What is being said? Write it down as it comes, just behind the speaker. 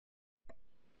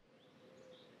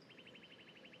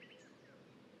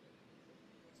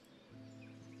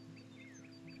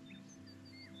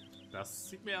Das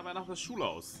sieht mir aber nach der Schule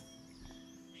aus.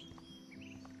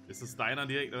 Ist es deiner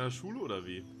direkt an der Schule oder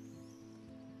wie?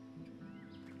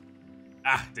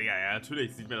 Ach, Digga, ja,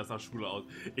 natürlich sieht mir das nach Schule aus.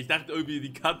 Ich dachte irgendwie,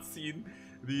 die Cutscene,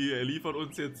 die liefern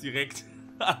uns jetzt direkt...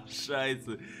 Ach,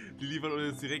 scheiße. Die liefern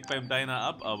uns jetzt direkt beim Diner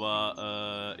ab,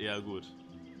 aber, ja gut.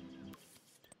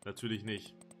 Natürlich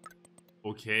nicht.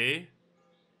 Okay.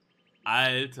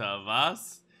 Alter,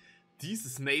 was? Dies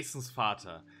ist Nathans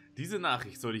Vater. Diese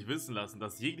Nachricht soll dich wissen lassen,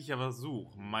 dass jeglicher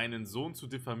Versuch, meinen Sohn zu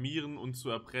diffamieren und zu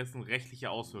erpressen,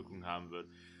 rechtliche Auswirkungen haben wird.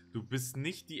 Du bist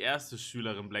nicht die erste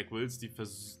Schülerin Blackwills,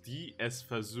 die es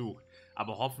versucht,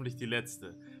 aber hoffentlich die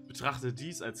letzte. Betrachte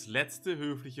dies als letzte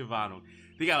höfliche Warnung.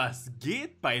 Digga, was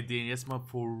geht bei denen jetzt mal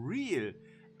for real?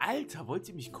 Alter, wollt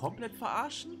ihr mich komplett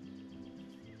verarschen?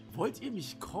 Wollt ihr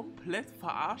mich komplett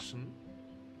verarschen?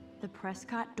 The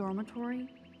Prescott dormitory?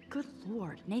 Good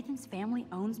lord, Nathan's family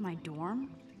owns my dorm?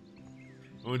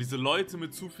 Und diese Leute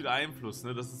mit zu viel Einfluss,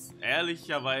 ne, das ist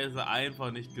ehrlicherweise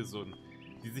einfach nicht gesund.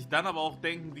 Die sich dann aber auch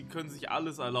denken, die können sich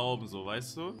alles erlauben, so,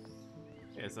 weißt du?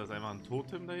 Ja, ist das einfach ein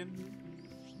Totem da hinten?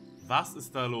 Was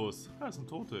ist da los? Ah, ist ein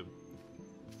Totem.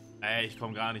 Ey, ich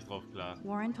komme gar nicht drauf klar.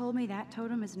 Warren told me that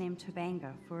totem is named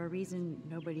Tobanga for a reason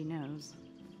nobody knows.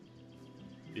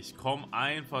 Ich komme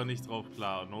einfach nicht drauf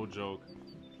klar, no joke.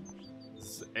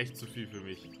 Das ist echt zu viel für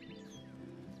mich.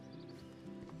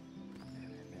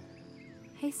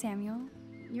 Hey Samuel,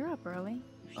 you're up early.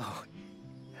 Oh,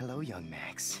 hello, young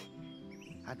Max.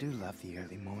 I do love the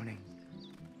early morning.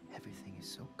 Everything is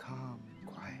so calm and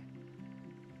quiet.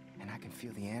 And I can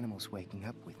feel the animals waking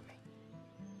up with me.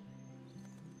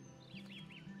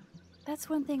 That's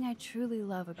one thing I truly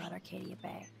love about Arcadia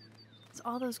Bay. It's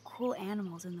all those cool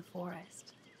animals in the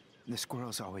forest. The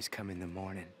squirrels always come in the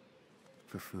morning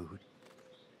for food.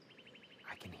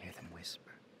 I can hear them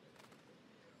whisper.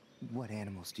 What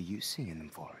animals do you see in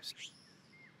the forest?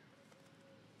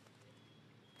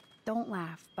 Don't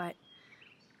laugh, but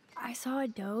I saw a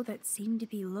doe that seemed to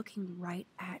be looking right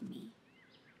at me.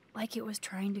 Like it was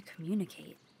trying to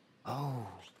communicate. Oh,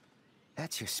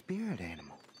 that's your spirit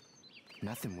animal.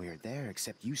 Nothing weird there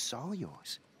except you saw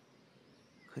yours.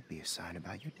 Could be a sign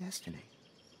about your destiny.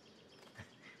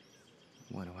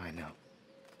 What do I know?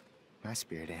 My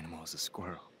spirit animal is a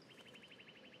squirrel.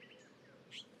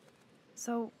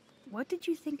 So, what did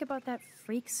you think about that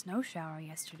freak snow shower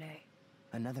yesterday?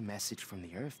 Another message from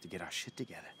the Earth to get our shit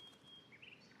together.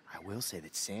 I will say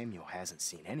that Samuel hasn't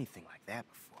seen anything like that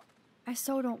before. I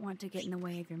so don't want to get in the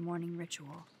way of your morning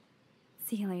ritual.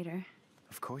 See you later.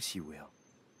 Of course you will.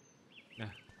 Ja.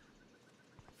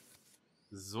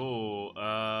 So,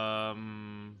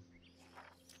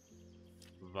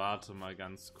 warte mal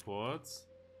ganz kurz.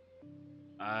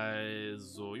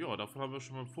 Also, ja, davon haben wir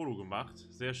schon mal ein Foto gemacht.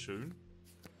 Sehr schön.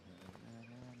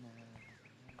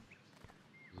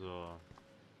 So.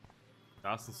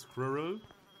 Da ist ein Squirrel.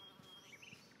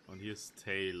 Und hier ist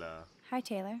Taylor. Hi,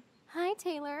 Taylor. Hi,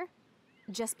 Taylor.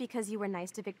 Just because you were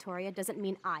nice to Victoria doesn't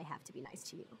mean I have to be nice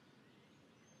to you.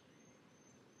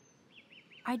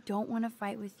 I don't want to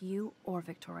fight with you or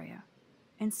Victoria.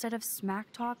 Instead of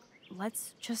smack talk,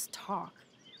 let's just talk.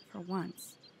 For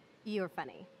once. You're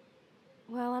funny.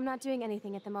 Well, I'm not doing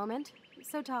anything at the moment,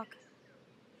 so talk.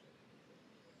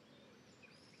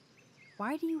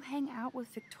 Why do you hang out with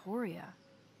Victoria?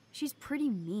 She's pretty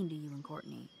mean to you and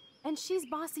Courtney. And she's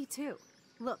bossy too.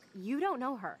 Look, you don't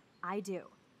know her. I do.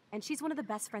 And she's one of the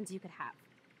best friends you could have.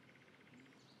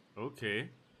 Okay.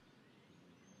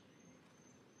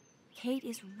 Kate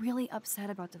is really upset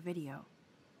about the video.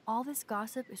 All this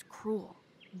gossip is cruel.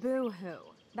 Boo-hoo.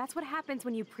 That's what happens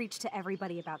when you preach to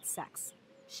everybody about sex.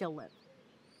 She'll live.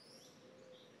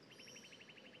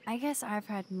 I guess I've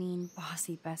had mean,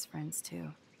 bossy best friends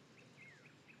too.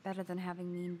 Better than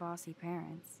having mean, bossy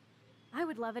parents. I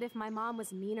would love it if my mom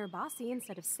was mean or bossy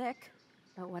instead of sick.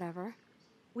 But whatever.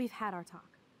 We've had our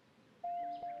talk.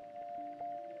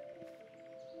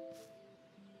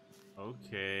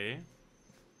 Okay.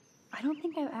 I don't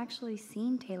think I've actually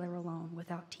seen Taylor alone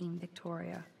without Team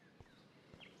Victoria.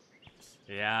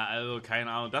 Ja, also keine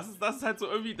Ahnung. Das ist halt so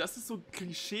irgendwie, das ist so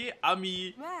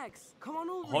Klischee-Ami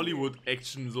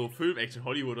Hollywood-Action, so Film-Action,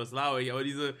 Hollywood, was laber ich. Aber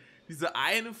diese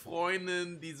eine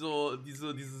Freundin,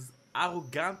 dieses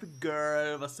arrogante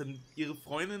Girl, was dann ihre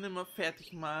Freundin immer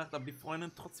fertig macht, aber die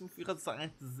Freundin trotzdem auf ihrer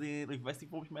Seite sehen. Und ich weiß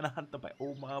nicht, warum ich meine Hand dabei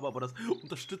oben habe, aber das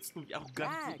unterstützt und wie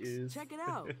arrogant sie ist. Check it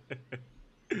out.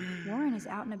 Warren is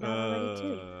out and about already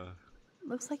too.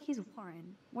 Looks like he's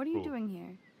Warren. What are you doing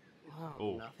here?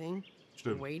 Oh, nothing.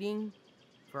 Stimmt. Waiting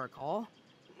for a call?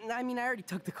 I mean, I already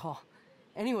took the call.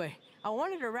 Anyway, I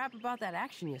wanted to rap about that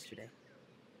action yesterday.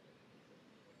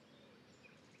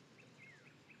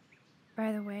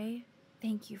 By the way,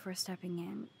 thank you for stepping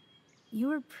in. You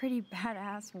were pretty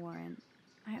badass, Warren.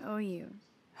 I owe you.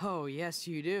 Oh, yes,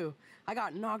 you do. I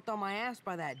got knocked on my ass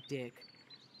by that dick.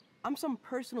 I'm some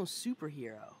personal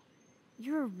superhero.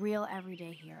 You're a real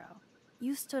everyday hero.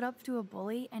 You stood up to a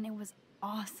bully, and it was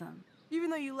awesome. Even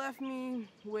though you left me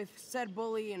with said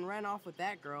bully and ran off with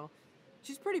that girl,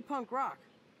 she's pretty punk rock.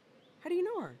 How do you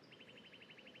know her?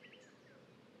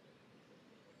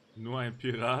 Nur ein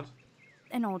Pirat?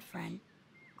 An old friend,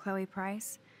 Chloe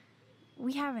Price.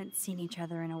 We haven't seen each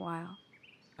other in a while.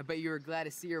 I bet you were glad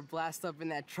to see her blast up in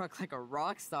that truck like a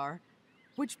rock star.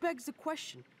 Which begs the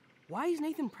question, why is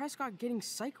Nathan Prescott getting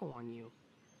psycho on you?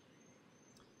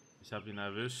 Ich hab ihn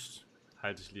erwischt.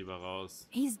 Halte ich lieber raus.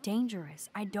 He's dangerous.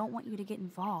 I don't want you to get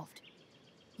involved.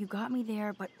 You got me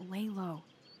there, but lay low.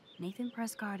 Nathan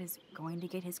Prescott is going to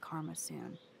get his karma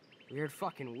soon. Weird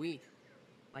fucking week.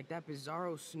 Like that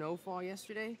bizarro snowfall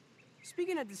yesterday.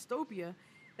 Speaking of dystopia,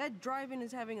 that drive-in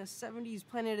is having a 70s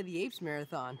Planet of the Apes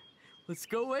marathon. Let's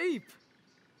go ape!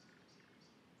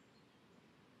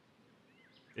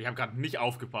 Ich habe gerade nicht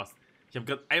aufgepasst. Ich habe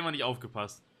gerade einmal nicht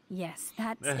aufgepasst. Yes,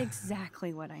 that's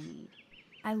exactly what I need.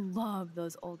 I love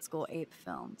those old school ape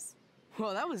films.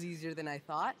 Well, that was easier than I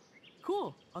thought.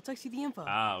 Cool, I'll text you the info.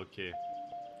 Ah, okay.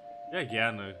 Ja,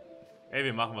 gerne. Ey,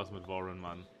 wir machen was mit Warren,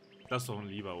 Mann. Das ist doch ein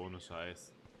Lieber, ohne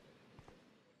Scheiß.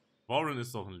 Warren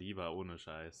ist doch ein Lieber, ohne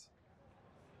Scheiß.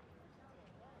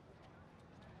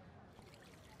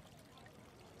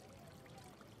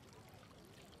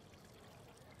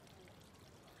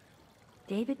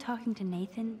 David talking to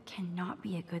Nathan cannot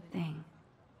be a good thing.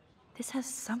 This has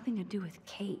something to do with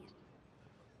Kate.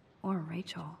 Or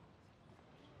Rachel.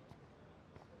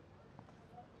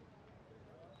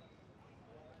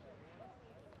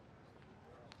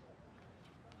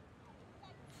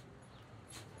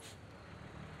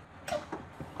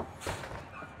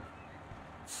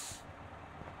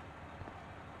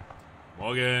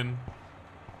 Morgen.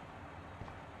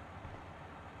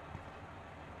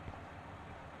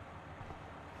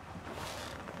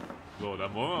 So,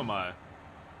 dann wollen wir mal.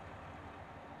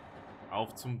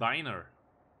 Auf zum Diner.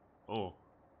 Oh.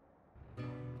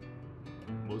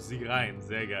 Musik rein,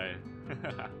 sehr geil.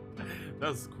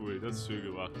 Das ist cool, das ist schön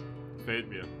gemacht. Gefällt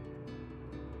mir.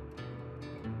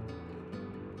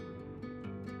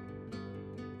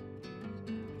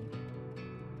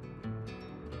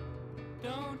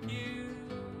 Don't you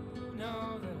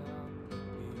know that I'll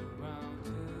be around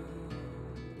to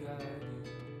guide you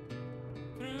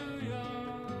through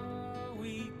your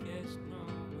weakest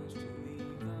moments, to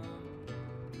leave them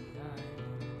behind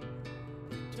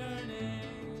you,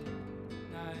 turning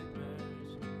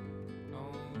nightmares,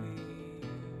 only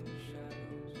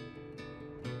shadows.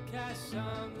 Cast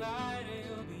some light and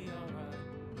you'll be alright.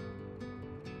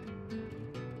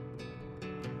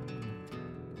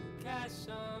 Cast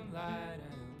some light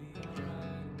and you'll be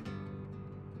alright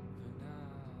for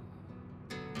now.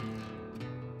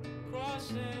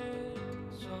 Crossing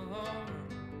so long,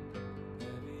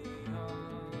 heavy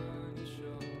on your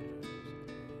shoulders.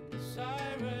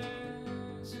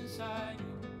 Sirens inside you,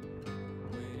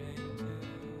 waiting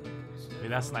to Wir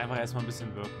lassen einfach erstmal ein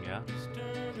bisschen wirken, ja?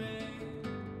 disturbing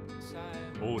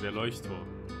silence. Oh, der Leuchtturm.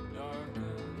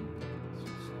 Darkens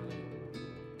inside.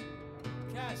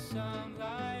 Cast some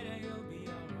light and you'll be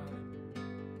alright.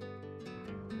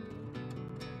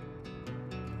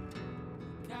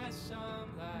 Cast some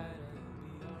light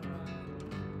and you'll be alright.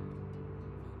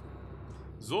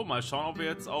 So, mal schauen, ob wir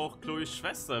jetzt auch Chloes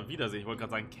Schwester wiedersehen. Ich wollte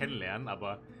gerade sagen kennenlernen,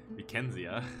 aber wir kennen sie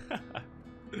ja.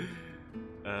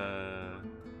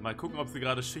 Mal gucken, ob sie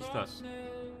gerade Schicht hat.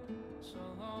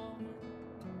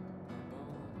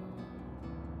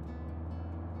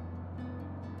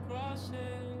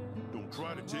 Don't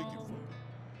try to take it from me.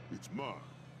 It's mine.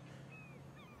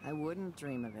 I wouldn't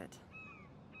dream of it.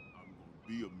 I'm gonna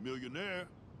be a millionaire.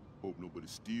 Hope nobody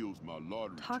steals my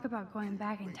lottery. Talk about going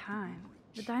back in time.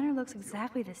 The diner looks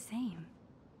exactly the same.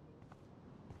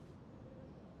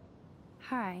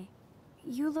 Hi.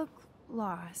 You look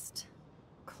lost.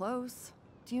 Close.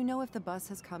 Do you know if the bus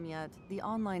has come yet? The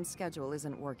online schedule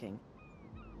isn't working.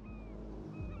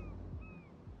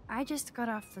 I just got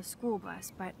off the school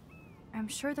bus, but I'm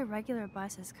sure the regular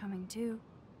bus is coming too.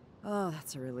 Oh,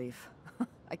 that's a relief.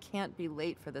 I can't be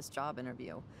late for this job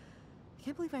interview. I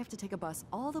can't believe I have to take a bus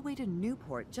all the way to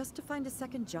Newport just to find a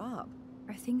second job.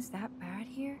 Are things that bad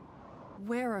here?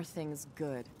 Where are things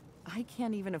good? I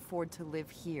can't even afford to live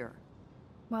here.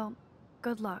 Well,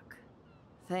 good luck.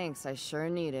 Thanks, I sure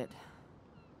need it.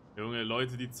 Junge,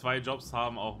 Leute, die 2 Jobs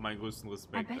haben, auch meinen größten I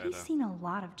Respekt, bet he's Alter. seen a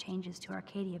lot of changes to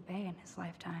Arcadia Bay in his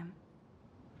lifetime.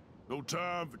 No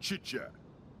time for chit chat.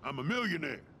 I'm a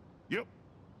millionaire. Yep.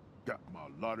 Got my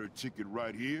lottery ticket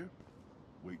right here.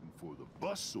 Waiting for the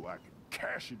bus so I can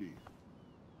cash it in.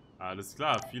 Alles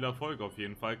klar, viel Erfolg auf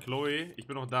jeden Fall. Chloe, ich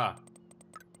bin noch da.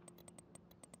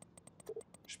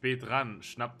 Spät dran,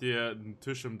 schnapp dir einen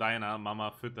Tisch im Diner,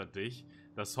 Mama füttert dich.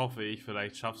 Das hoffe ich,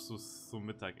 vielleicht schaffst du es zum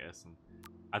Mittagessen.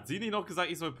 Hat sie nicht noch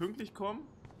gesagt, ich soll pünktlich kommen?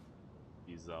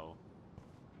 Die Sau.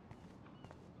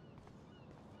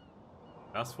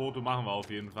 Das Foto machen wir auf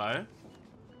jeden Fall.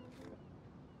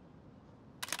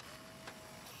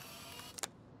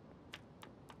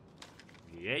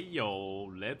 Yeah,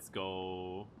 yo, let's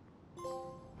go.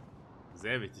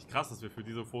 Sehr wichtig. Krass, dass wir für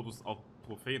diese Fotos auch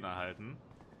Trophäen erhalten.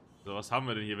 So, was haben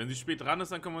wir denn hier? Wenn sie spät dran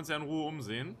ist, dann können wir uns ja in Ruhe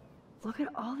umsehen. Look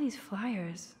at all these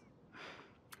flyers.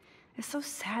 It's so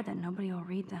sad that nobody will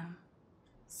read them.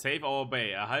 Save our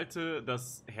Bay. Erhalte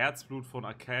das Herzblut von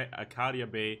Arcadia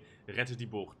Bay. Rette die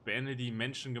Bucht. Beende die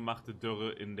menschengemachte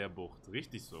Dürre in der Bucht.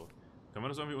 Richtig so. Können wir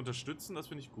das irgendwie unterstützen? Das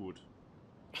finde ich gut.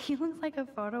 He looks like a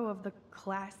photo of the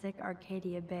classic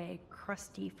Arcadia Bay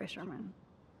crusty fisherman.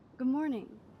 Good morning.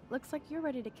 Looks like you're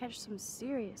ready to catch some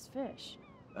serious fish.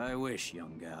 I wish,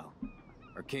 young gal.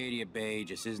 Arcadia Bay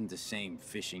just isn't the same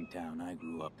fishing town I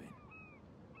grew up in.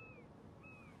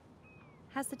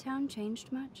 Has the town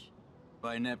changed much?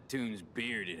 By Neptune's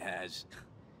beard, it has.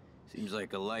 Seems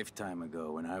like a lifetime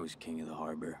ago when I was king of the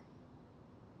harbor.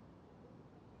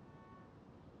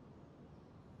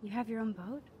 You have your own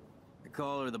boat? I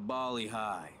call her the Bali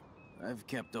High. I've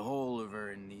kept a hold of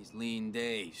her in these lean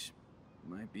days.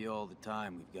 Might be all the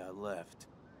time we've got left.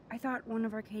 I thought one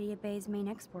of Arcadia Bay's main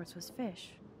exports was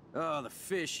fish. Oh, the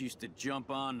fish used to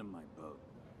jump onto my boat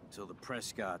until the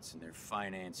Prescotts and their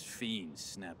finance fiends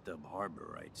snapped up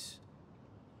harbor rights.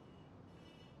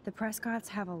 The Prescotts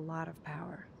have a lot of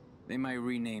power. They might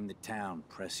rename the town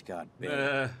Prescott Bay,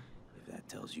 if that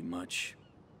tells you much.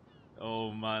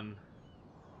 Oh, Mann.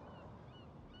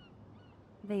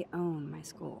 They own my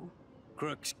school.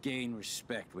 Crooks gain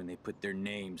respect when they put their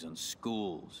names on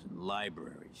schools and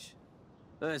libraries.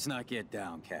 Let's not get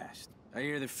downcast. I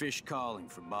hear the fish calling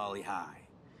for Bali High.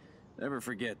 Never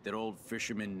forget that old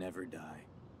fishermen never die.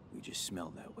 We just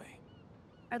smell that way.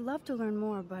 I'd love to learn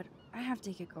more, but I have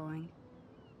to get going.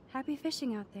 Happy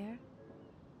fishing out there.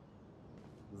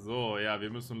 So, ja, wir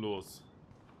müssen los.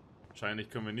 Wahrscheinlich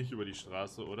können wir nicht über die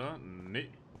Straße, oder? Nee.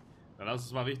 Dann lass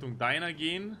uns mal Richtung Diner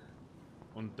gehen.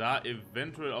 Und da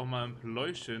eventuell auch mal ein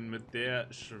Pläuschen mit der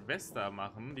Schwester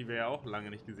machen, die wir ja auch lange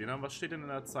nicht gesehen haben. Was steht denn in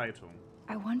der Zeitung?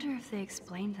 I wonder if they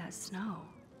explained that snow.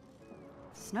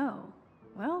 Snow?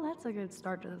 Well, that's a good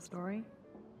start to the story.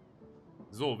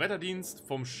 So, Wetterdienst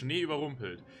vom Schnee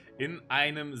überrumpelt. In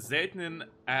einem seltenen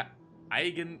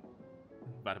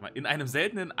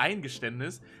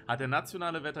Eingeständnis hat der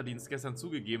nationale Wetterdienst gestern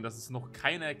zugegeben, dass es noch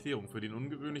keine Erklärung für den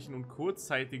ungewöhnlichen und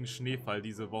kurzzeitigen Schneefall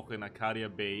diese Woche in Arcadia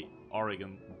Bay,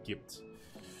 Oregon gibt.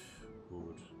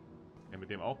 Gut. Ja, mit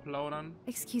dem auch plaudern?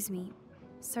 Excuse me,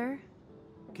 sir?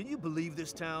 Can you believe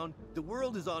this town? The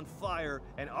world is on fire,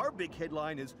 and our big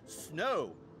headline is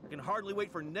snow. I can hardly wait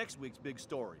for next week's big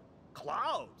story.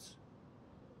 Clouds!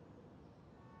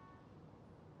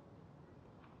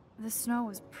 The snow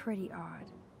was pretty odd.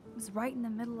 It was right in the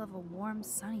middle of a warm,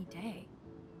 sunny day.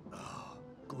 Oh,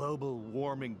 global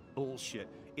warming bullshit.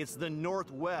 It's the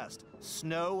Northwest.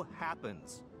 Snow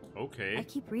happens. Okay. I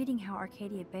keep reading how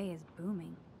Arcadia Bay is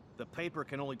booming. The paper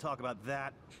can only talk about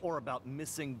that or about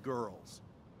missing girls.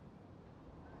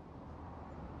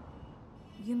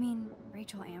 You mean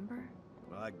Rachel Amber?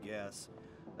 I guess.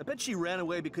 I bet she ran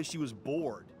away because she was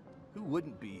bored. Who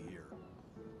wouldn't be here?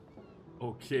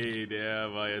 Okay,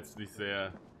 der war jetzt nicht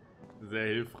sehr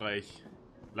hilfreich.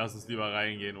 Lass uns lieber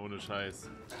reingehen, ohne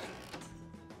Scheiß.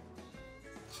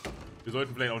 Wir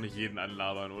sollten vielleicht auch nicht jeden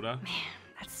anlabern, oder? Man,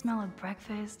 that smell of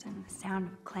breakfast and the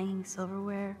sound of clanging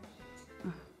silverware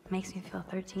makes me feel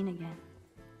 13 again.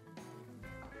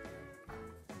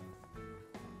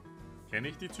 Kenne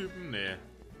ich die Typen? Nee.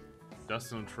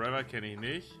 Dustin und Trevor kenne ich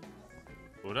nicht.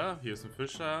 Oder? Hier ist ein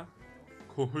Fischer.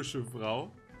 Komische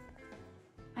Frau.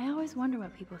 I always wonder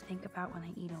what people think about when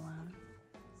they eat alone.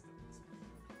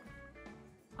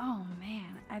 Oh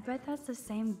man, I bet that's the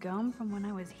same gum from when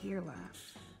I was here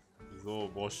last. So,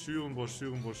 Broschüren,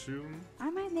 Broschüren, Broschüren. I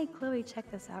might make Chloe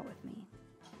check this out with me.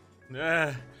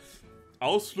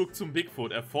 Ausflug zum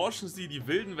Bigfoot. Erforschen Sie die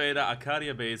wilden Wälder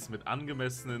Arcadia Bays mit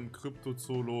angemessenen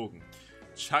Kryptozoologen.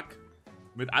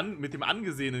 Mit dem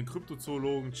angesehenen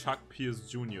Kryptozoologen Chuck Pierce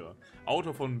Jr.,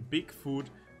 Autor von Bigfoot,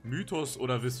 Mythos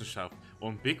oder Wissenschaft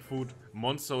und Bigfoot,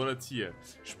 Monster oder Tier.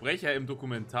 Sprecher im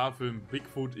Dokumentarfilm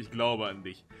Bigfoot, ich glaube an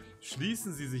dich.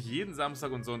 schließen sie sich jeden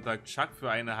Samstag und Sonntag Chuck für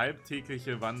eine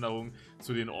halbtägliche Wanderung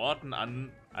zu den Orten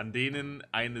an denen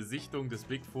eine Sichtung des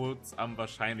Bigfoots am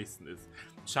wahrscheinlichsten ist.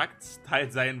 Chuck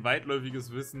teilt sein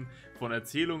weitläufiges Wissen von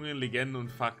Erzählungen, Legenden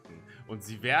und Fakten. Und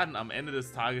sie werden am Ende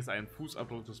des Tages einen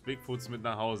Fußabdruck des Bigfoots mit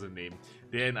nach Hause nehmen,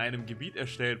 der in einem Gebiet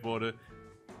erstellt wurde,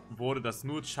 das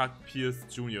nur Chuck Pierce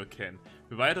Jr. kennt.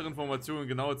 Für weitere Informationen und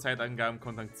genaue Zeitangaben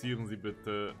kontaktieren Sie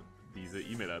bitte diese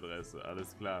E-Mail-Adresse.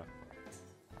 Alles klar.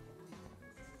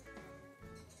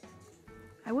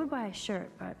 I would buy a shirt,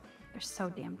 but they're so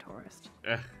damn tourist.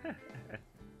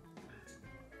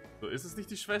 So, ist es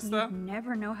nicht die Schwester? You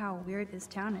never know how weird this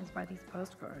town is by these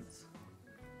postcards.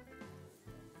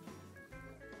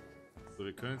 So,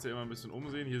 wir können uns ja immer ein bisschen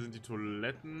umsehen. Hier sind die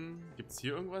Toiletten. Gibt's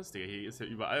hier irgendwas? Digga, hier ist ja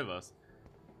überall was.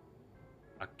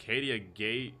 Arcadia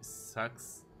Gay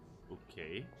Sucks.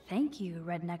 Okay. Thank you,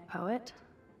 redneck poet.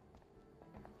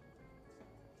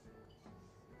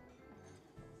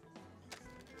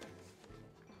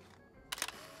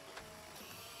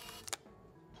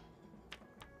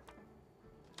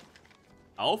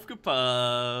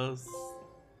 Aufgepasst!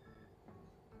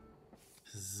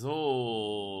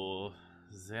 So,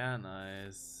 sehr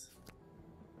nice.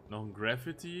 Noch ein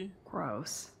Graffiti.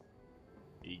 Gross.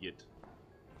 Igitt.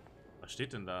 Was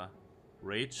steht denn da?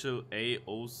 Rachel A.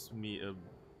 owes me a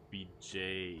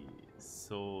BJ.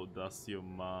 So does your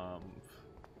mom.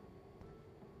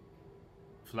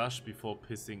 Flush before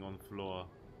pissing on floor.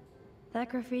 That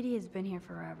graffiti has been here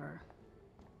forever.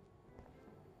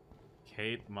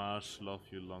 Kate Marsh, love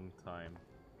you long time.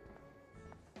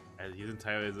 Also hier sind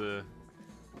teilweise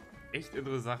echt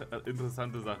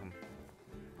interessante Sachen.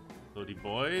 So, die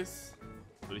Boys.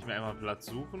 Soll ich mir einmal Platz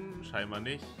suchen? Scheinbar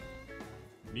nicht.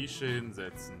 Nische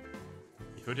hinsetzen.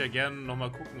 Ich würde ja gerne nochmal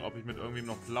gucken, ob ich mit irgendwem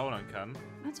noch plaudern kann.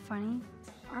 That's funny.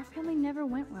 Our family never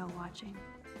went whale watching.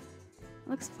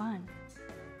 Looks fun.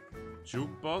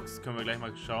 Jukebox, können wir gleich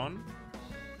mal schauen.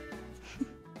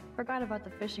 Forgot about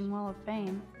the fishing wall of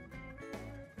fame.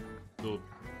 So,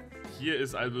 hier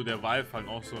ist also der Walfang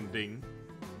auch so ein Ding.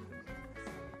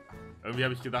 Irgendwie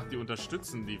habe ich gedacht, die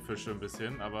unterstützen die Fische ein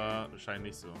bisschen, aber scheint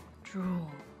nicht so. Drool.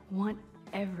 Want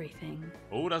everything.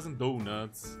 Oh, da sind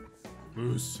Donuts.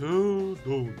 So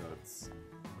Donuts.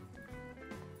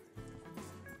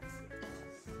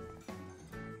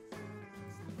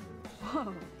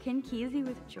 Whoa, Ken Kesey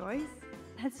with Joyce?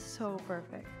 That's so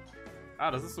perfect. Ah,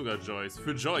 das ist sogar Joyce.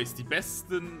 Für Joyce, die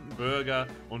besten Burger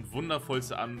und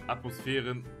wundervollste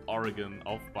Atmosphäre in Oregon.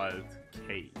 Auf bald,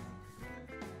 Kay.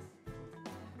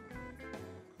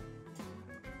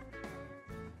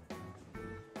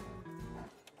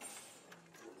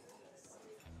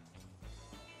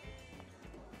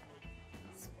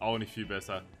 Ist auch nicht viel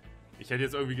besser. Ich hätte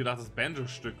jetzt irgendwie gedacht, das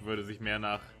Banjo-Stück würde sich mehr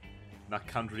nach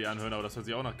Country anhören, aber das hört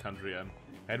sich auch nach Country an.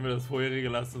 Hätten wir das vorherige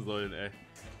lassen sollen, ey.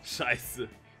 Scheiße.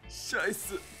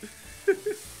 Scheiße.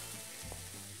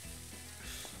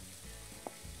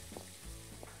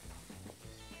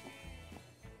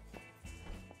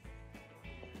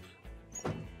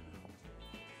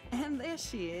 And there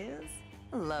she is.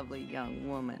 A lovely young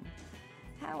woman.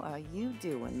 How are you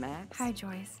doing, Max? Hi,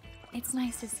 Joyce. It's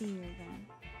nice to see you again.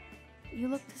 You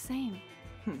look the same.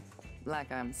 Like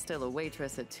I'm still a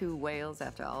waitress at Two Whales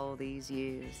after all these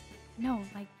years. No,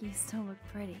 like you still look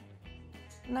pretty.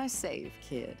 Nice save,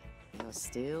 kid. You're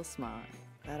still smart.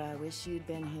 But I wish you'd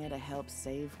been here to help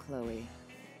save Chloe.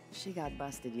 She got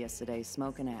busted yesterday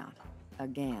smoking out.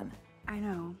 Again. I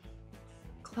know.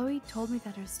 Chloe told me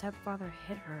that her stepfather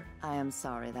hit her. I am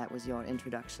sorry that was your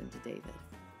introduction to David.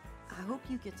 I hope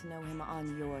you get to know him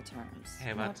on your terms,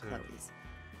 Hey, not warte. Chloe's.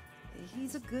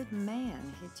 He's a good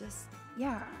man. He just...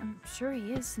 Yeah, I'm sure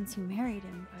he is since you married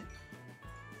him, but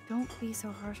don't be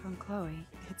so harsh on Chloe.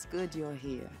 It's good you're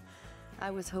here. I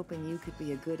was hoping you could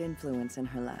be a good influence in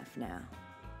her life now.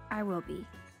 I will be.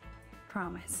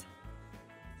 Promise.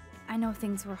 I know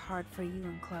things were hard for you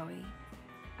and Chloe.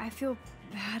 I feel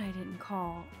bad I didn't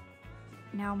call.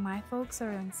 Now my folks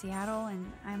are in Seattle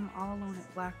and I'm all alone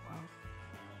at Blackwell.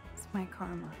 It's my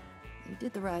karma. You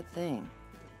did the right thing.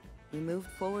 You moved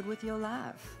forward with your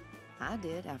life. I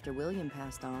did after William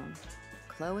passed on.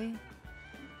 Chloe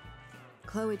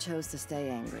chose to stay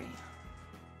angry.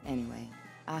 Anyway,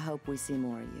 I hope we see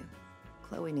more of you.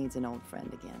 Chloe needs an old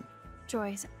friend again.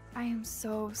 Joyce, I am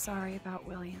so sorry about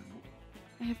William.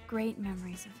 I have great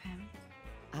memories of him.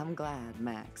 I'm glad,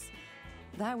 Max.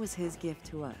 That was his gift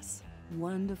to us.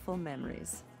 Wonderful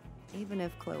memories. Even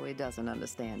if Chloe doesn't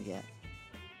understand yet.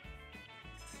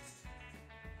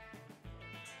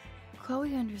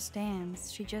 Chloe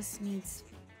understands. She just needs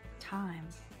time.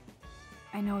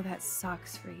 I know that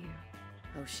sucks for you.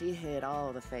 Oh, she hit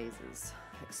all the phases.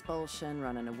 expulsion,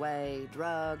 running away,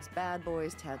 drugs, bad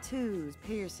boys, tattoos,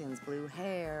 piercings, blue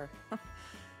hair.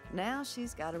 Now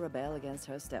she's got to rebel against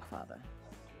her stepfather.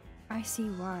 I see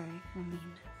why. I mean,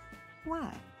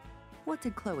 Why? What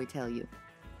did Chloe tell you?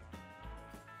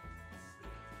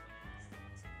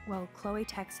 well, Chloe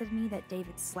texted me that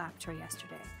David slapped her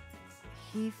yesterday.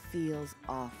 He feels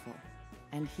awful,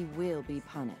 and he will be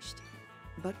punished.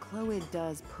 But Chloe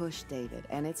does push David,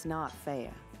 and it's not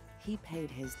fair. He paid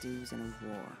his dues in a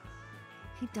war.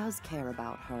 He does care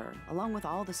about her, along with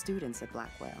all the students at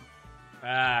Blackwell.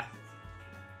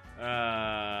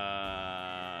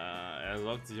 Er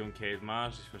sorgt sich um Kate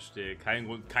Marsh, ich verstehe. Kein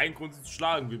Grund, sie zu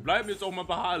schlagen. Wir bleiben jetzt auch mal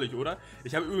beharrlich, oder?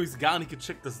 Ich habe übrigens gar nicht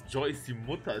gecheckt, dass Joyce die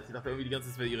Mutter ist. Ich dachte irgendwie die ganze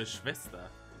Zeit, es wäre ihre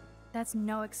Schwester. That's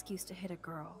no excuse to hit a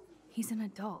girl. He's an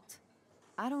adult.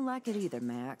 I don't like it either,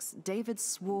 Max. David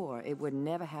swore it would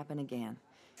never happen again.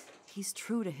 He's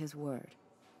true to his word.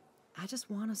 I just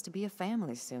want us to be a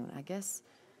family soon. I guess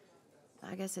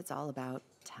it's all about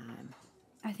time.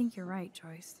 I think you're right,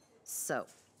 Joyce. So,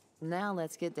 now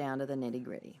let's get down to the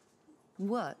nitty-gritty.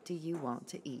 What do you want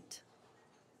to eat?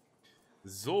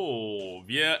 So,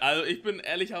 also ich bin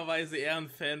ehrlicherweise eher ein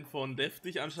Fan von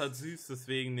deftig anstatt süß,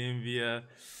 deswegen nehmen wir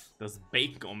das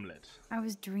Bacon Omelette. I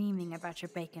was dreaming about your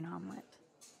bacon omelet.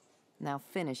 Now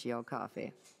finish your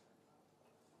coffee.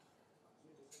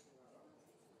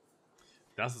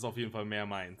 Das ist auf jeden Fall mehr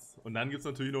meins. Und dann gibt es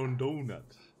natürlich noch einen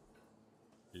Donut.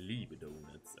 Liebe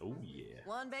Donuts, oh yeah.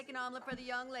 One bacon omelet for the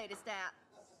young lady, stat.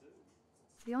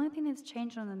 The only thing that's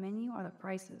changed on the menu are the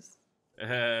prices.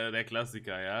 Der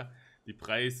Klassiker, ja. Die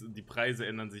Preise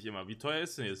ändern sich immer. Wie teuer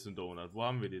ist denn jetzt ein Donut? Wo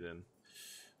haben wir die denn?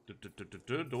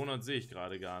 Donut sehe ich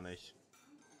gerade gar nicht.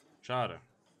 Schade.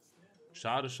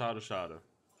 Schade.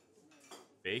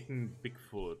 Bacon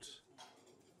Bigfoot.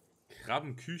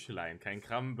 Krabbenküchlein. Kein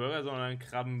Krabbenburger, sondern ein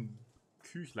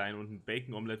Krabbenküchlein und ein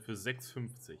Bacon Omelette für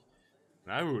 6,50.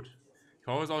 Na gut. Ich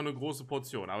hoffe, es ist auch eine große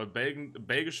Portion. Aber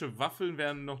belgische Waffeln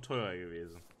wären noch teurer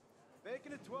gewesen.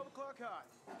 Bacon at 12 o'clock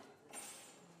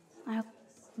high.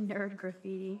 Nerd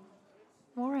graffiti.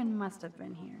 Warren must have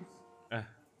been here.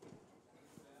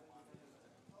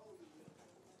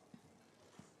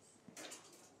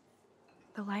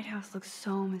 The lighthouse looks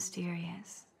so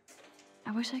mysterious.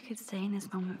 I wish I could stay in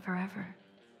this moment forever.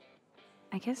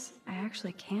 I guess I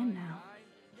actually can now.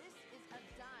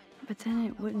 But then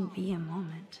it wouldn't be a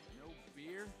moment.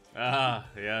 Ah,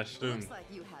 ja, stimmt.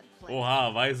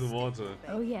 Oha, weise Worte.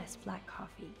 Oh yes, black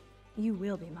coffee. You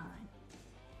will be mine.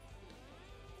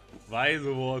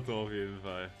 Weise Worte auf jeden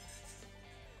Fall.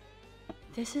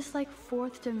 This is like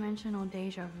fourth dimensional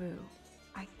deja vu.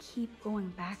 I keep going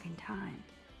back in time.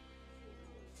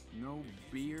 No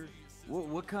beer?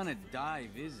 What kind of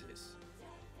dive is this?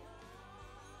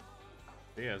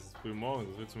 Ja, es ist früh morgens,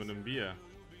 was willst du mit einem Bier?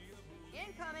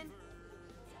 Incoming.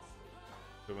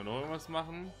 Können wir noch irgendwas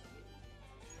machen?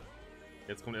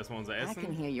 Jetzt kommt erstmal unser I can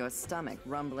Essen. hear your stomach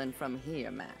rumbling from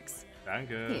here, Max.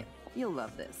 Danke. Here, you'll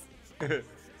love this.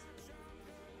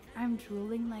 I'm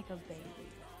drooling like a baby.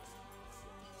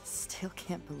 Still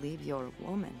can't believe you're a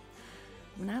woman.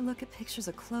 When I look at pictures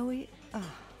of Chloe,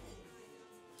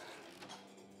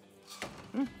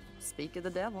 speak of the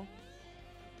devil.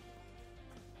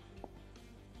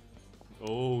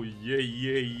 Oh,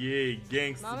 yeah.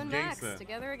 Gangster, Mom and gangster. Max,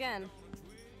 together again.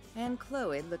 And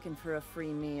Chloe looking for a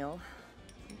free meal.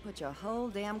 You put your whole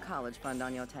damn college fund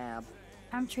on your tab.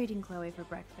 I'm treating Chloe for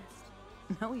breakfast.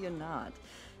 No, you're not.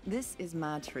 This is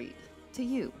my treat. To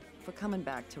you, for coming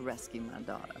back to rescue my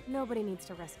daughter. Nobody needs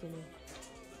to rescue me.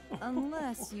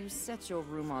 Unless you set your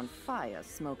room on fire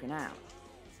smoking out.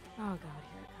 Oh god,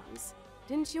 here it comes.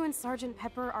 Didn't you and Sergeant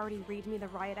Pepper already read me the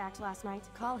riot act last night?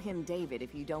 Call him David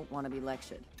if you don't want to be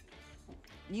lectured.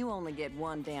 You only get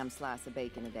one damn slice of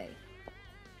bacon a day.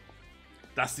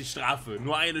 Das ist die Strafe.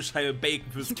 Nur eine Scheibe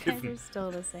Bacon fürs You guys Kiffen. are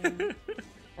still the same.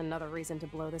 Another reason to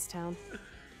blow this town.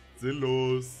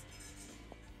 Sinnlos.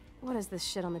 What is this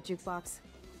shit on the jukebox?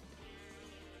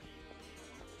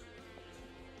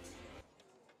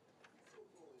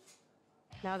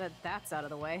 Now that that's out of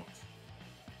the way.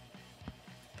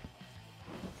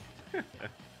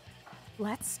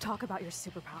 Let's talk about your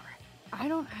superpower. I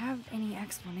don't have any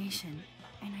explanation,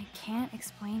 and I can't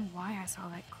explain why I saw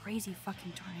that crazy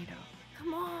fucking tornado.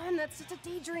 Come on, that's just a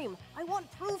daydream. I want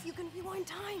proof you can rewind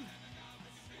time.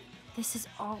 This is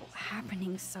all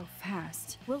happening so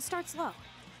fast. We'll start slow.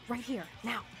 Right here,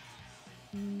 now.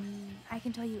 I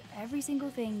can tell you every single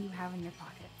thing you have in your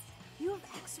pockets. You have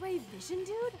X-ray vision,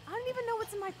 dude? I don't even know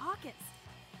what's in my pockets.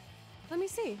 Let me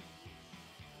see.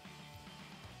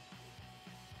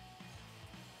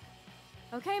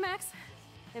 Okay, Max.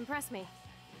 Impress me.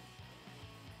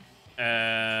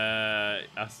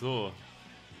 Ach so.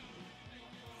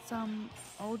 Some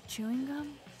old chewing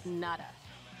gum? Nada.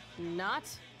 Not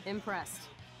impressed.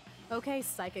 Okay,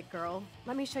 psychic girl.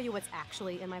 Let me show you what's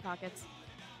actually in my pockets.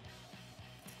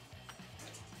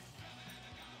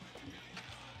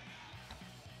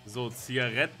 So,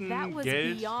 Zigaretten, That was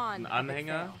Geld, beyond ein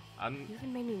Anhänger. epic fail. You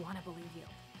even made me want to believe you.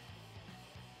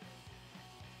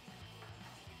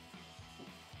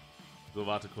 So,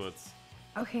 warte kurz.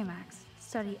 Okay, Max.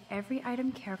 Study every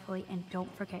item carefully and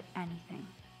don't forget anything.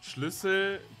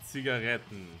 Schlüssel,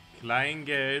 Zigaretten,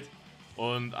 Kleingeld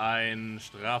und ein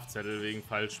Strafzettel wegen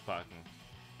Falschparken.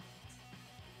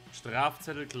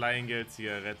 Strafzettel, Kleingeld,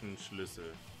 Zigaretten,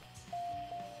 Schlüssel.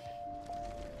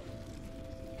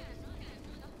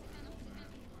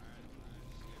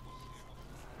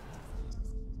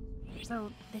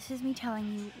 So, this is me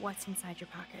telling you what's inside your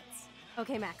pockets.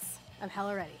 Okay, Max. I'm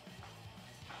hella ready.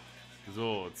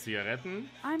 So, Zigaretten.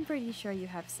 I'm pretty sure you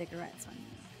have cigarettes on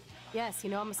you. Yes, you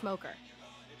know I'm a smoker.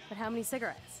 But how many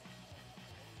cigarettes?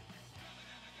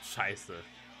 Scheiße.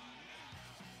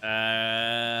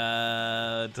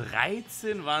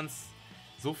 13 waren's.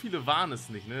 So viele waren es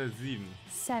nicht, ne? 7.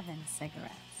 7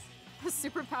 cigarettes. A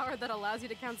superpower that allows you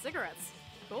to count cigarettes.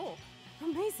 Cool.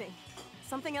 Amazing.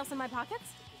 Something else in my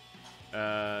pockets?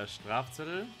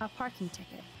 Strafzettel. A parking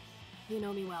ticket. You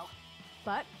know me well.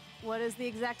 But what is the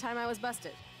exact time I was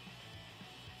busted?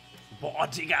 Boah,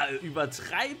 Digga,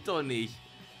 übertreib doch nicht.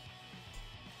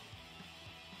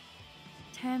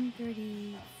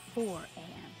 10:34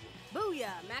 a.m.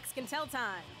 Booyah! Max can tell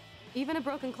time. Even a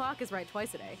broken clock is right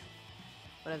twice a day.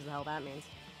 Whatever the hell that means.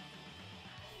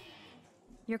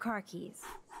 Your car keys.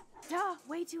 Duh,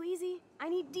 way too easy. I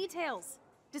need details.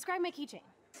 Describe my keychain.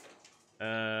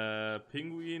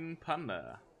 Pinguin,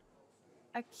 Panda.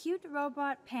 A cute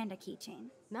robot panda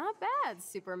keychain. Not bad,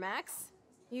 Super Max.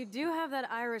 You do have that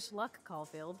Irish luck,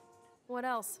 Caulfield. What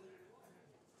else?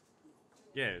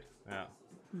 Geld, ja.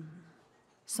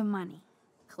 Some money.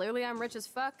 Clearly I'm rich as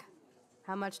fuck.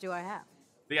 How much do I have?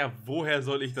 Digga, woher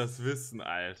soll ich das wissen,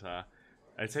 Alter?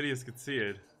 Als hätte ich es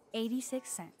gezählt. 86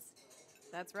 cents.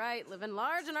 That's right, living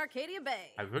large in Arcadia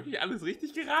Bay. Hab ich wirklich alles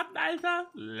richtig geraten, Alter?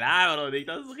 Laber doch nicht,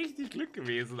 das ist richtig Glück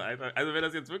gewesen, Alter. Also wenn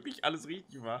das jetzt wirklich alles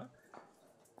richtig war.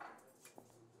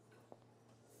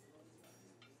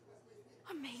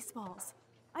 Amazeballs.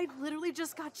 I literally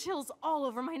just got chills all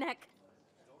over my neck.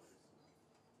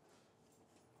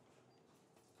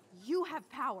 You have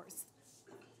powers.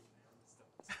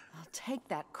 I'll take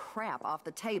that crap off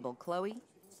the table, Chloe.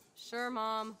 Sure,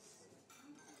 Mom.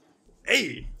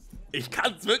 Ey, ich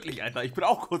kann's wirklich, Alter. Ich bin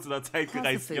auch kurz in der Zeit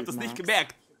gereist. Ich hab das nicht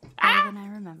gemerkt. Better than I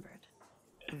remembered.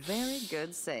 Very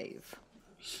good save.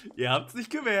 Ihr habt's nicht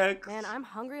gemerkt. Man, I'm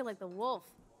hungry like the wolf.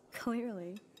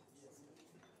 Clearly.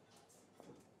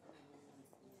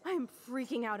 I'm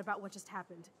freaking out about what just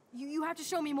happened. You have to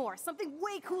show me more. Something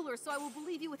way cooler so I will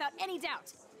believe you without any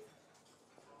doubt.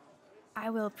 I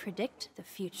will predict the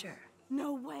future.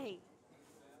 No way.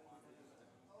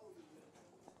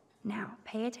 Now,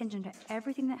 pay attention to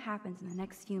everything that happens in the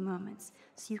next few moments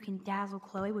so you can dazzle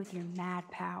Chloe with your mad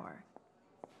power.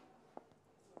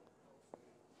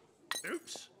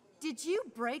 Oops. Did you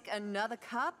break another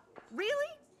cup?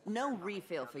 Really? No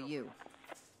refill for you.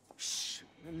 Shh.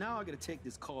 And now I gotta take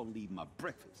this call and leave my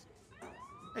breakfast.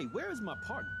 Hey, where is my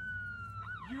partner?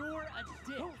 You're a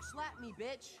dick. Don't slap me,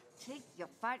 bitch. Take your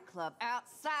fight club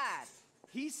outside.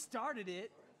 He started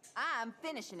it. I'm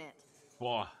finishing it.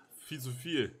 Boah, viel zu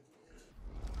viel.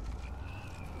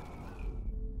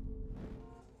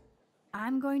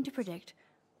 I'm going to predict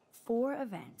 4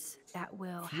 events that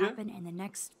will 4? happen in the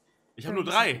next Ich habe nur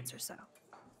 30 3. seconds or so.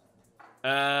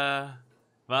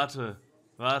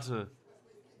 Warte.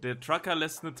 Der Trucker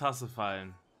lässt eine Tasse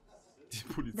fallen. Die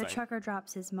The Polizei. trucker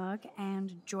drops his mug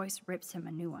and Joyce rips him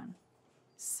a new one.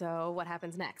 So, what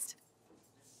happens next?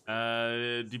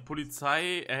 Die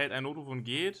Polizei erhält einen Notruf und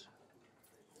geht.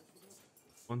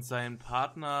 Und sein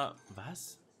Partner...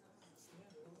 Was?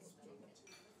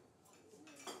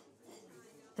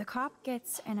 The cop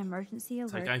gets an emergency hab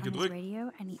ich alert gar nicht on his gedrückt.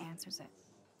 radio and he answers it.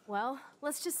 Well,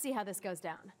 let's just see how this goes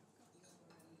down.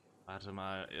 Warte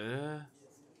mal.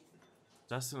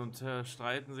 Justin und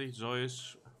streiten sich.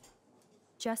 Joyce...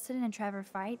 Justin and Trevor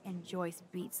fight and Joyce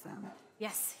beats them.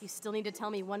 Yes, you still need to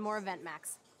tell me one more event,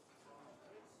 Max.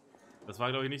 Das war,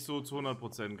 glaube ich, nicht so zu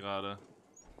 100% gerade.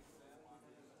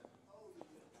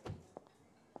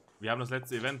 Wir haben das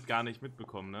letzte Event gar nicht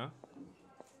mitbekommen, ne?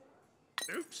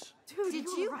 Oops. Dude, Did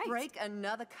you you were right. break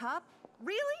another cup?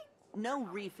 Really? No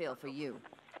refill for you.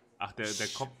 Ach, der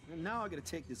Kopf... And now I gotta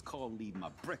take this call and leave my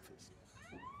breakfast.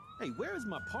 Hey, where is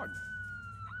my partner?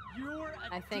 You're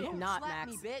a I think dick. not, Slap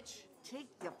Max. me, bitch. Take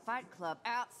your fight club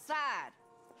outside.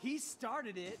 He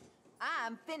started it.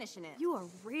 I'm finishing it. You are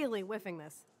really whiffing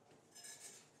this.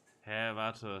 Hä,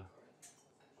 warte.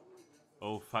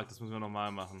 Oh fuck, das müssen wir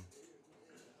nochmal machen.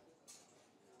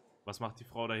 Was macht die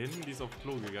Frau da hinten? Die ist aufs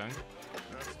Klo gegangen.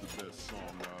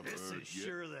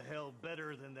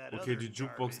 Okay, die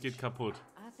Jukebox geht kaputt.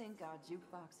 I think our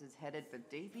jukebox is headed for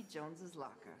Davy Jones's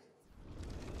locker.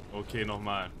 Okay,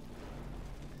 nochmal.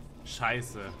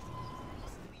 Scheiße.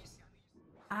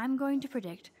 I'm going to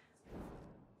predict.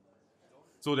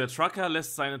 So, der Trucker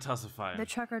lässt seine Tasse fallen. The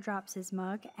trucker drops his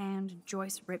mug and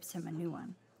Joyce rips him a new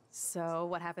one. So,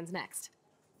 what happens next?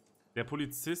 Der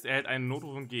Polizist erhält einen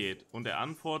Notruf und geht. Und er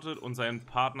antwortet und sein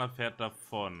Partner fährt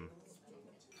davon.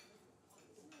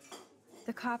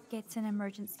 The cop gets an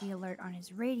emergency alert on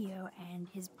his radio and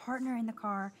his partner in the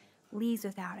car leaves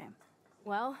without him.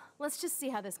 Well, let's just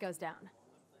see how this goes down.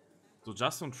 So,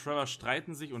 Justin und Trevor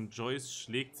streiten sich und Joyce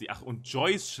schlägt sie. Ach, und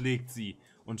Joyce schlägt sie.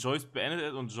 Und Joyce beendet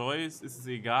es und Joyce ist es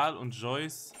egal und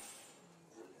Joyce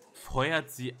feuert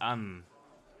sie an.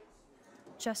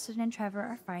 Justin and Trevor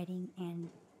are fighting and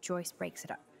Joyce breaks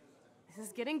it up. This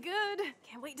is getting good.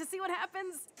 Can't wait to see what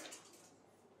happens.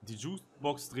 Die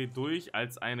Jukebox dreht durch,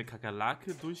 als eine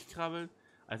Kakerlake durchkrabbelt,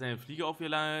 als eine Fliege auf ihr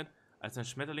landet, als ein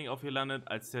Schmetterling auf ihr landet,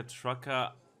 als der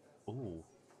Trucker... Oh,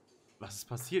 was ist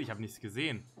passiert? Ich habe nichts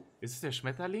gesehen. Ist es der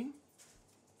Schmetterling?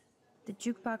 The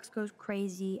jukebox goes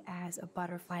crazy as a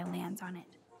butterfly lands on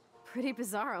it. Pretty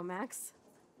bizarro, Max.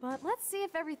 But let's see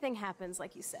if everything happens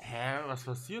like you said. Hä, was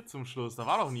passiert zum Schluss? Da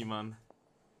war doch niemand.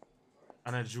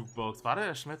 An der Jukebox. War da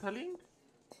der Schmetterling?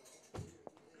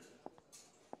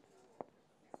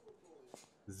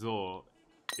 So.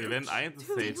 Event 1 ist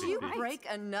safe. Did you break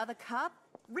another cup?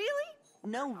 Really?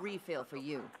 No refill for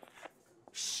you.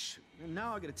 Shh. And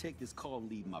now I gotta take this call and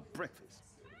leave my breakfast.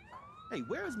 Hey,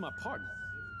 where is my partner?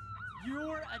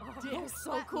 You're a dick. Oh,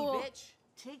 so cool. Me, bitch.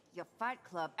 Take your fight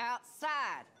club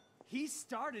outside. He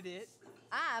started it.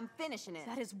 I'm finishing it.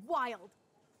 That is wild.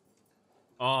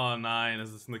 Oh nein,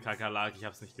 es ist eine Kakerlake. Ich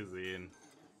hab's nicht gesehen.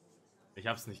 Ich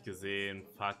hab's nicht gesehen.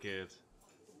 Fuck it.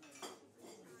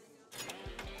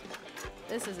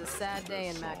 This is a sad day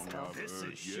in Maxville. This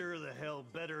is sure the hell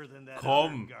better than that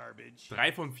Komm. other garbage.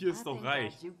 3 von 4 ist doch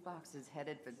reich. Jukebox is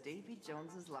headed for Davy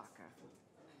Jones's locker.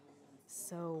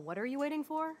 So, what are you waiting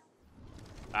for?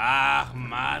 Ach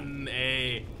Mann,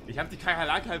 ey. Ich hab die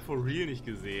Kakerlake halt for real nicht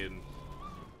gesehen.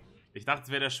 Ich dachte, es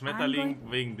wäre der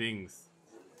Schmetterling wegen Dings.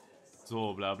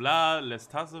 So, bla bla,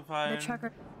 lässt Tasse fallen.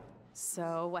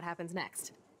 So, what happens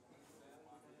next?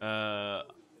 Habe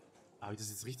ich das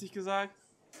jetzt richtig gesagt?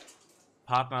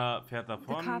 Partner fährt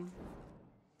davon.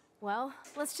 Well,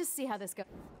 let's just see how this goes.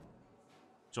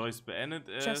 Joyce beendet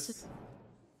es.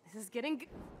 This is getting good.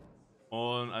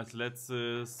 Und als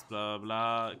letztes, bla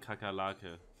bla,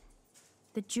 Kakerlake.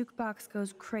 The jukebox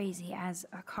goes crazy as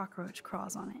a cockroach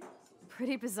crawls on it.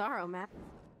 Pretty bizarro, Matt.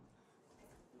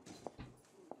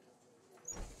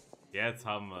 Jetzt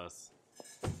haben wir's.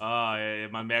 Ah, ja,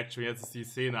 man merkt schon, jetzt ist die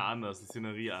Szene anders, die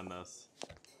Szenerie anders.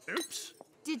 Oops.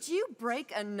 Did you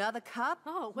break another cup?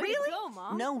 Oh, way really? to go,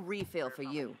 Mom. No refill for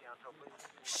you.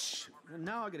 Shh. And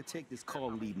now I gotta take this call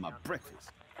and leave my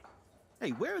breakfast.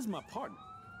 Hey, where is my partner?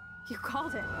 You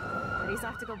called it. But he's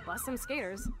off to go bust some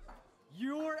skaters.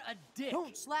 You're a dick.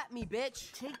 Don't slap me,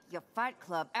 bitch. Take your fight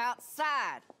club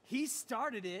outside. He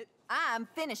started it. I'm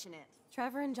finishing it.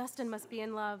 Trevor and Justin must be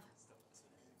in love.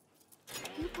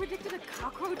 You predicted a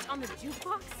cockroach on the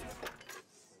jukebox?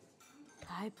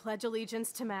 I pledge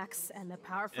allegiance to Max and the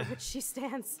power for which she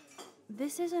stands.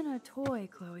 This isn't a toy,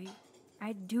 Chloe.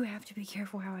 I do have to be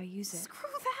careful how I use it. Screw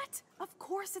that! Of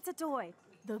course it's a toy.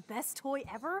 The best toy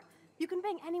ever? You can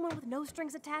bang anyone with no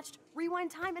strings attached,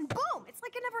 rewind time, and boom! It's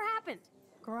like it never happened.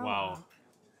 Grow Wow. up.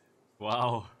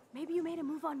 Wow. Maybe you made a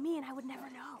move on me and I would never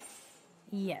know.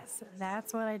 Yes,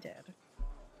 that's what I did.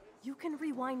 You can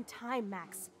rewind time,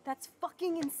 Max. That's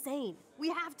fucking insane. We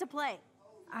have to play.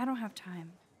 I don't have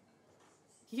time.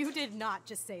 You did not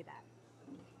just say that.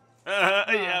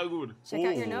 Ja, gut. Check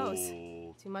out your nose.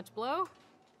 Too much blow?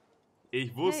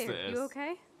 Ich wusste Hey, are es. you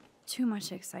okay? Too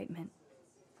much excitement.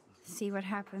 See what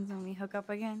happens when we hook up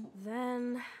again?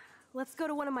 Then let's go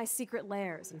to one of my secret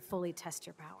lairs and fully test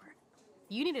your power.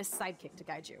 You need a sidekick to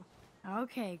guide you.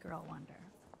 Okay, Girl Wonder.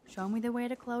 Show me the way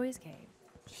to Chloe's cave.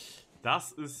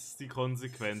 Das ist die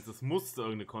Konsequenz. Es musste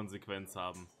irgendeine Konsequenz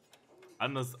haben.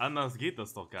 Anders geht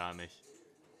das doch gar nicht.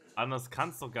 Anders kann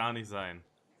es doch gar nicht sein.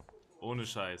 Ohne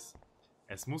Scheiß.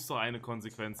 Es muss doch eine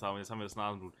Konsequenz haben. Jetzt haben wir das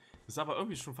Nasenblut. Das ist aber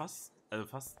irgendwie schon fast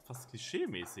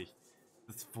klischee-mäßig.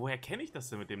 Woher kenne ich das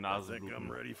denn mit dem Nasenblut?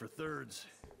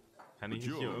 Kann ich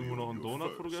nicht hier irgendwo noch einen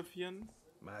Donut fotografieren?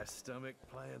 My stomach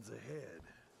plans ahead.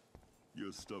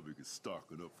 Your stomach is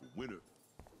stocking up for winter.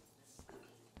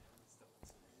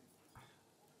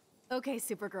 Okay,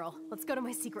 Supergirl, let's go to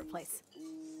my secret place.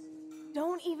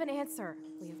 Don't even answer.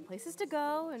 We have places to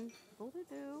go and people to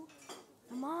do.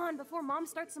 Come on, before Mom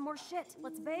starts some more shit.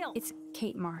 Let's bail. It's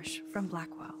Kate Marsh from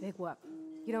Blackwell. Big whoop.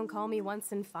 You don't call me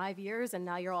once in 5 years and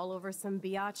now you're all over some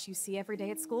biatch you see every day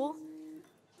at school?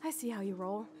 I see how you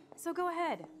roll. So go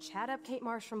ahead, chat up Kate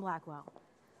Marsh from Blackwell.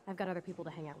 I've got other people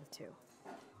to hang out with too.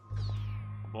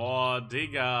 Boah,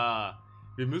 Digga.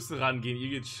 Wir müssen rangehen. Ihr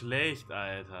geht's schlecht,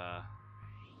 Alter.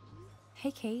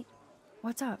 Hey, Kate.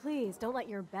 What's up? Please, don't let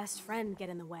your best friend get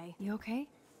in the way. You okay?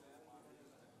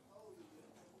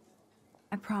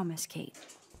 I promise, Kate.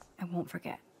 I won't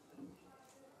forget.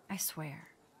 I swear.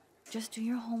 Just do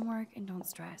your homework and don't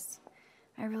stress.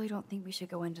 I really don't think we should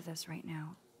go into this right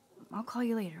now. I'll call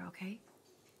you later, okay?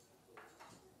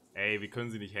 Ey, wir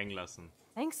können sie nicht hängen lassen.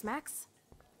 Thanks, Max.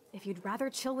 If you'd rather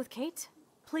chill with Kate,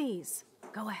 please,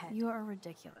 go ahead. You are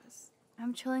ridiculous.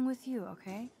 I'm chilling with you,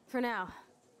 okay? For now,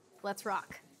 let's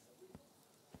rock.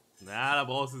 Na, da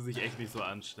brauchst du sich echt nicht so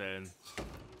anstellen.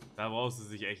 Da brauchst du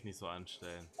sich echt nicht so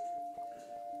anstellen.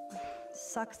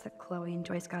 Sucks that Chloe and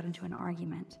Joyce got into an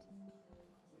argument.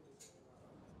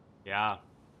 Ja,